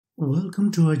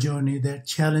Welcome to a journey that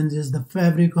challenges the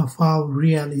fabric of our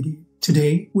reality.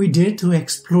 Today, we dare to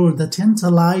explore the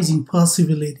tantalizing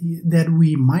possibility that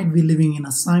we might be living in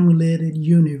a simulated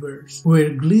universe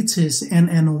where glitches and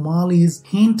anomalies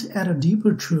hint at a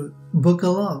deeper truth.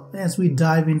 Buckle up as we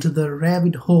dive into the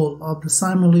rabbit hole of the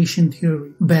simulation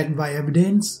theory, backed by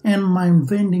evidence and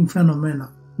mind-bending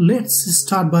phenomena. Let's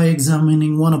start by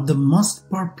examining one of the most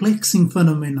perplexing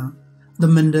phenomena, the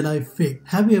Mandela Effect.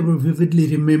 Have you ever vividly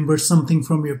remembered something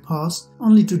from your past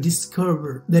only to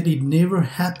discover that it never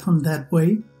happened that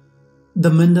way? The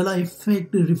Mandela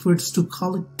Effect refers to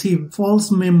collective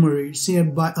false memory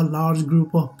shared by a large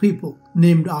group of people,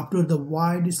 named after the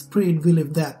widespread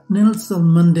belief that Nelson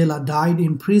Mandela died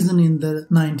in prison in the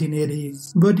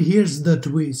 1980s. But here's the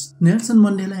twist. Nelson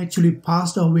Mandela actually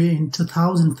passed away in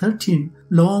 2013,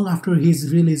 long after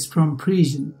his release from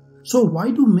prison. So why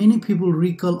do many people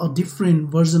recall a different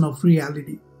version of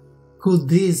reality? Could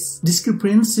these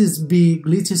discrepancies be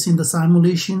glitches in the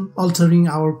simulation, altering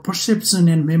our perception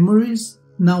and memories?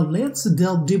 Now let's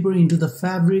delve deeper into the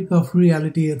fabric of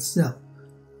reality itself.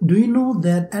 Do you know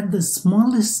that at the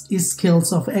smallest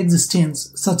scales of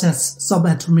existence, such as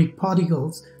subatomic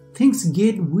particles, things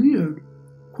get weird?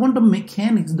 Quantum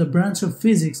mechanics, the branch of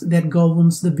physics that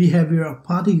governs the behavior of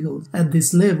particles at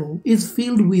this level, is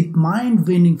filled with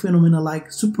mind-bending phenomena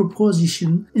like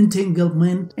superposition,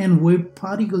 entanglement, and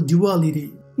wave-particle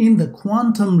duality. In the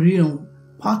quantum realm,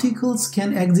 particles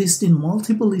can exist in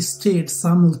multiple states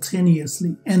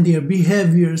simultaneously, and their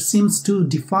behavior seems to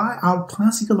defy our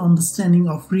classical understanding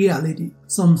of reality.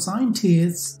 Some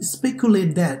scientists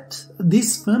speculate that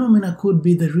this phenomena could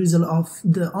be the result of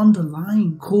the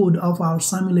underlying code of our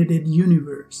simulated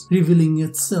universe, revealing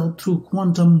itself through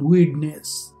quantum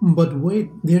weirdness. But wait,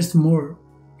 there's more.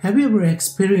 Have you ever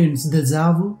experienced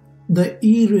déjà vu? The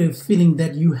eerie feeling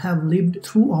that you have lived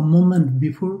through a moment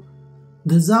before?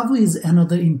 Déjà vu is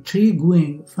another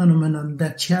intriguing phenomenon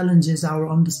that challenges our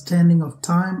understanding of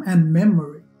time and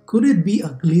memory. Could it be a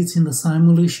glitch in the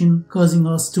simulation, causing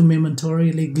us to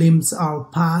momentarily glimpse our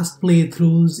past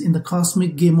playthroughs in the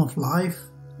cosmic game of life?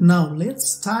 Now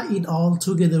let's tie it all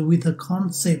together with a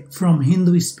concept from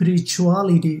Hindu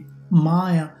spirituality,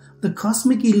 Maya, the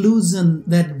cosmic illusion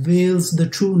that veils the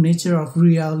true nature of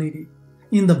reality.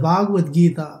 In the Bhagavad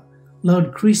Gita,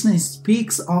 Lord Krishna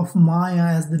speaks of Maya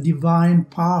as the divine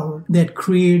power that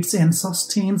creates and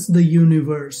sustains the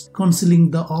universe, concealing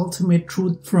the ultimate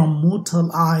truth from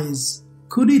mortal eyes.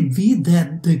 Could it be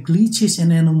that the glitches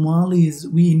and anomalies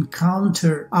we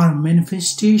encounter are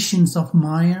manifestations of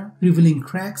Maya, revealing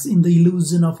cracks in the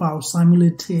illusion of our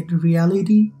simulated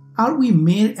reality? Are we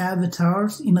mere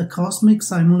avatars in a cosmic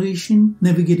simulation,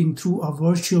 navigating through a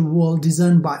virtual world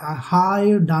designed by a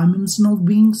higher dimensional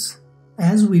beings?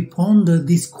 As we ponder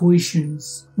these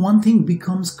questions, one thing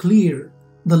becomes clear.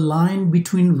 The line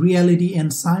between reality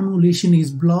and simulation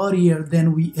is blurrier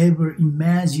than we ever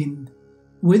imagined.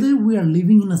 Whether we are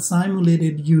living in a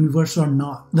simulated universe or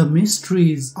not, the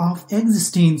mysteries of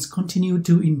existence continue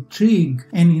to intrigue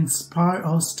and inspire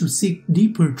us to seek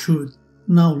deeper truth.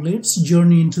 Now let's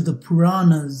journey into the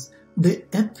Puranas, the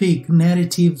epic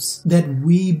narratives that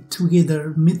weave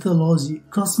together mythology,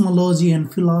 cosmology,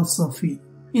 and philosophy.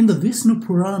 In the Vishnu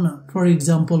Purana, for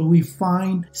example, we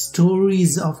find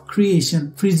stories of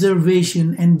creation,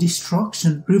 preservation, and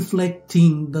destruction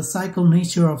reflecting the cycle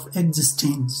nature of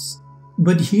existence.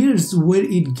 But here's where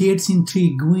it gets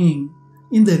intriguing.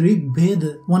 In the Rig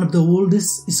Veda, one of the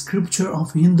oldest scripture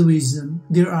of Hinduism,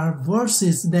 there are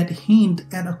verses that hint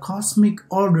at a cosmic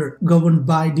order governed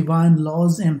by divine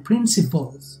laws and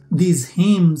principles. These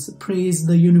hymns praise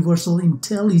the universal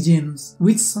intelligence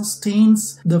which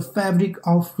sustains the fabric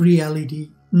of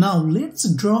reality. Now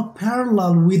let's draw a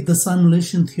parallel with the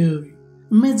simulation theory.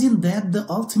 Imagine that the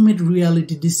ultimate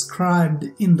reality described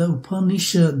in the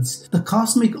Upanishads, the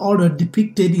cosmic order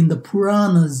depicted in the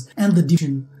Puranas, and the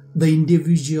division. The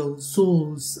individual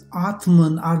souls,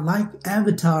 Atman, are like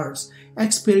avatars,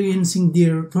 experiencing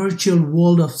their virtual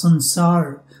world of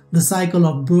samsara, the cycle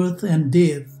of birth and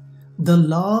death. The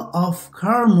law of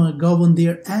karma governs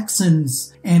their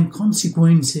actions and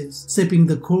consequences, shaping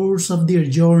the course of their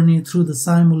journey through the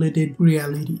simulated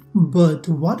reality. But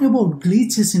what about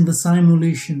glitches in the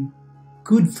simulation?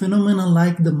 Could phenomena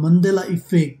like the Mandela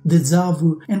Effect, déjà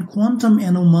vu, and quantum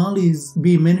anomalies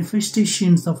be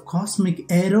manifestations of cosmic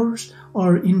errors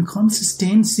or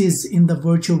inconsistencies in the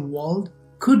virtual world?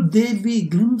 Could they be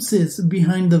glimpses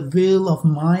behind the veil of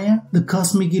Maya, the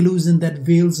cosmic illusion that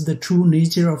veils the true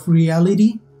nature of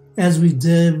reality? As we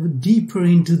delve deeper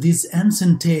into these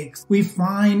ancient texts, we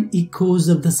find echoes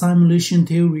of the simulation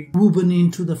theory woven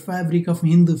into the fabric of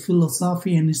Hindu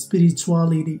philosophy and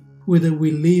spirituality. Whether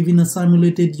we live in a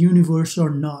simulated universe or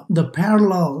not, the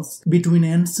parallels between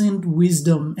ancient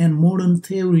wisdom and modern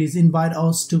theories invite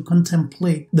us to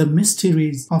contemplate the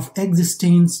mysteries of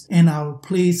existence and our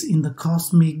place in the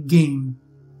cosmic game.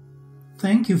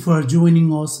 Thank you for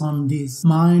joining us on this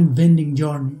mind-bending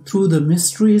journey through the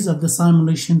mysteries of the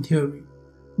simulation theory.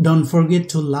 Don't forget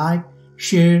to like,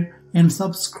 share, and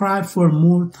subscribe for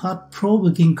more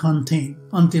thought-provoking content.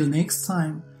 Until next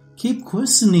time, keep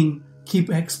questioning,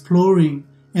 keep exploring,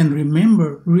 and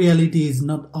remember, reality is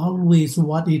not always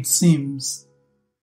what it seems.